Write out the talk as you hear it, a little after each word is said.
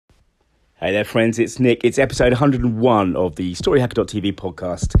Hey there, friends, it's Nick. It's episode 101 of the Storyhacker.tv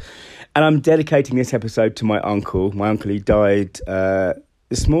podcast. And I'm dedicating this episode to my uncle. My uncle, he died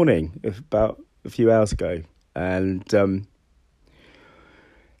this morning, about a few hours ago. And,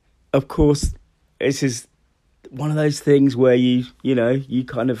 of course, this is one of those things where you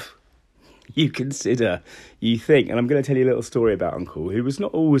consider, you think. And I'm going to tell you a little story about Uncle, who was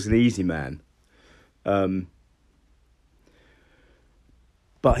not always an easy man.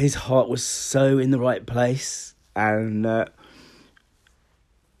 But his heart was so in the right place. And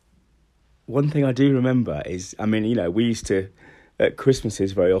one thing I do remember is, we used to, at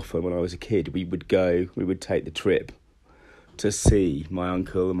Christmases very often when I was a kid, we would take the trip to see my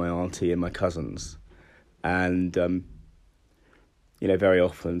uncle and my auntie and my cousins. And, very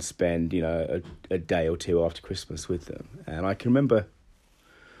often spend, a day or two after Christmas with them. And I can remember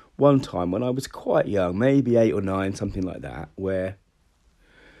one time when I was quite young, maybe 8 or 9, something like that, where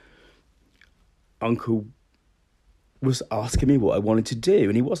Uncle was asking me what I wanted to do,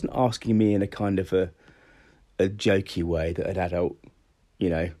 and he wasn't asking me in a kind of a jokey way that an adult,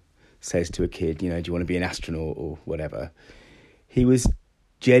 says to a kid, do you want to be an astronaut or whatever. He was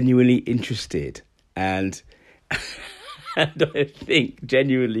genuinely interested and and I think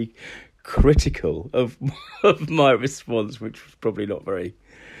genuinely critical of my response, which was probably not very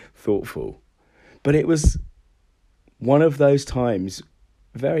thoughtful. But it was one of those times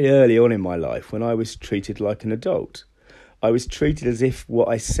very early on in my life when I was treated like an adult. I was treated as if what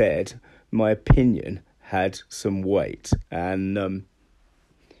I said, my opinion, had some weight. And,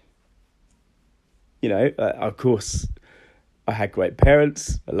 of course, I had great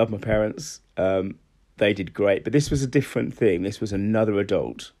parents. I love my parents. They did great. But this was a different thing. This was another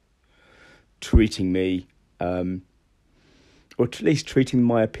adult treating me, or at least treating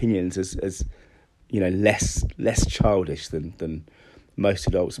my opinions as less childish than most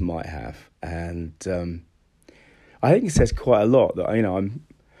adults might have. And I think it says quite a lot that, I'm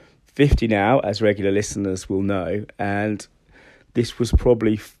 50 now, as regular listeners will know, and this was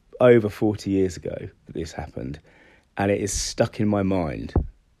probably over 40 years ago that this happened, and it is stuck in my mind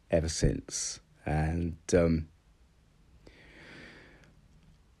ever since. And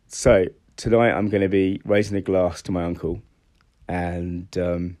so tonight I'm going to be raising a glass to my uncle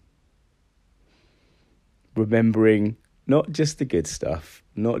and remembering not just the good stuff,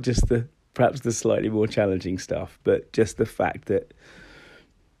 not just perhaps the slightly more challenging stuff, but just the fact that,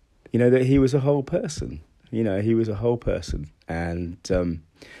 that he was a whole person. He was a whole person. And,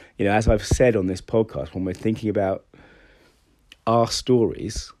 as I've said on this podcast, when we're thinking about our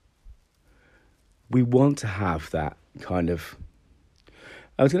stories, we want to have that kind of,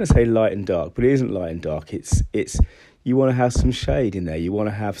 I was going to say light and dark, but it isn't light and dark. It's you want to have some shade in there. You want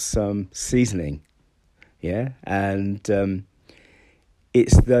to have some seasoning. Yeah, and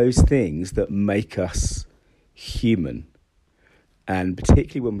it's those things that make us human. And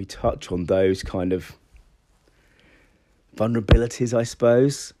particularly when we touch on those kind of vulnerabilities, I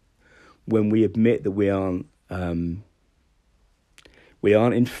suppose, when we admit that we aren't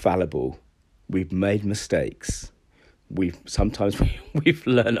infallible, we've made mistakes, we've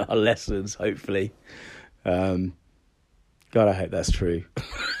learned our lessons, hopefully. God, I hope that's true.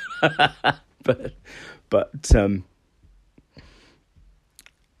 But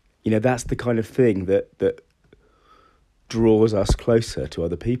that's the kind of thing that draws us closer to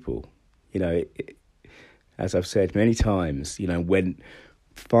other people. As I've said many times, when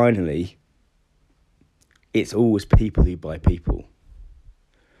finally it's always people who buy people.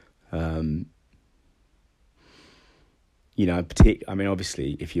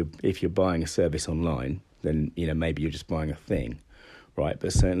 Obviously, if you're buying a service online, then maybe you're just buying a thing, right?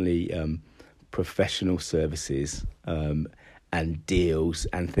 But certainly professional services and deals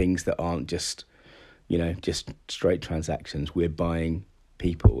and things that aren't just straight transactions. We're buying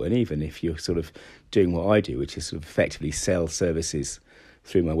people. And even if you're sort of doing what I do, which is sort of effectively sell services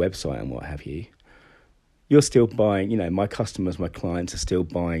through my website and what have you, you're still buying, my customers, my clients are still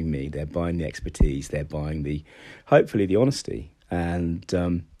buying me. They're buying the expertise. They're buying hopefully the honesty and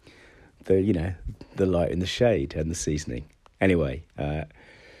the light and the shade and the seasoning. Anyway,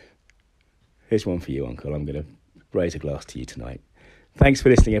 here's one for you, Uncle. I'm going to raise a glass to you tonight. Thanks for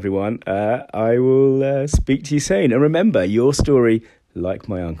listening, everyone. I will speak to you soon. And remember, your story, like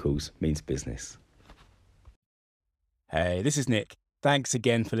my uncle's, means business. Hey, this is Nick. Thanks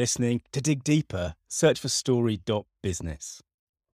again for listening. To dig deeper, search for story.business.